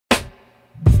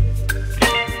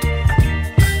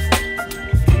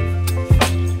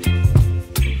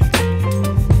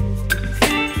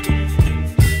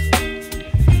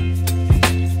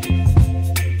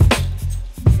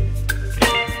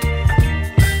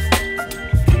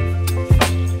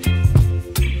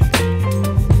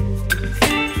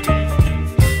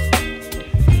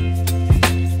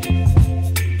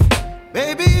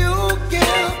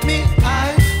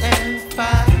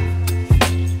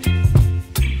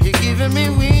giving me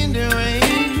wind and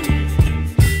rain.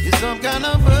 You're some kind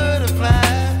of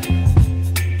butterfly.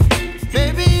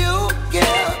 Baby, you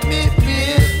give me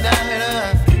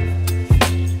midnight.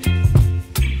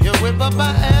 You whip up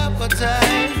my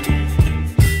appetite.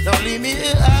 Don't leave me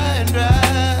here high and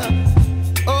dry.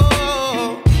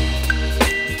 Oh,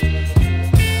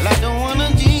 well, I don't wanna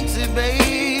jinx it,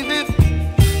 baby,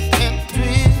 and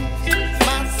twist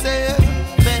myself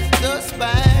at the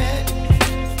spine.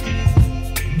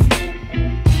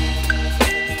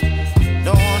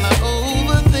 Don't wanna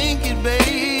overthink it,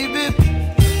 baby.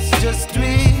 It's just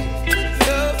twist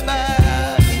your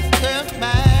body and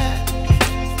mine.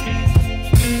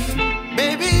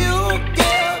 Baby, you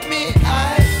give me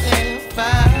ice and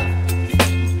fire.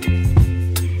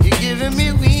 You're giving me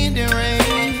wind and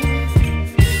rain.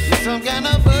 You're some kind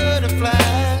of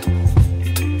butterfly.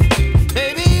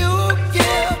 Baby, you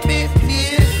give me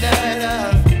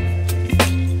midnight.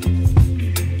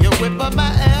 You whip up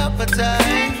my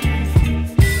appetite.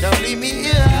 Don't leave me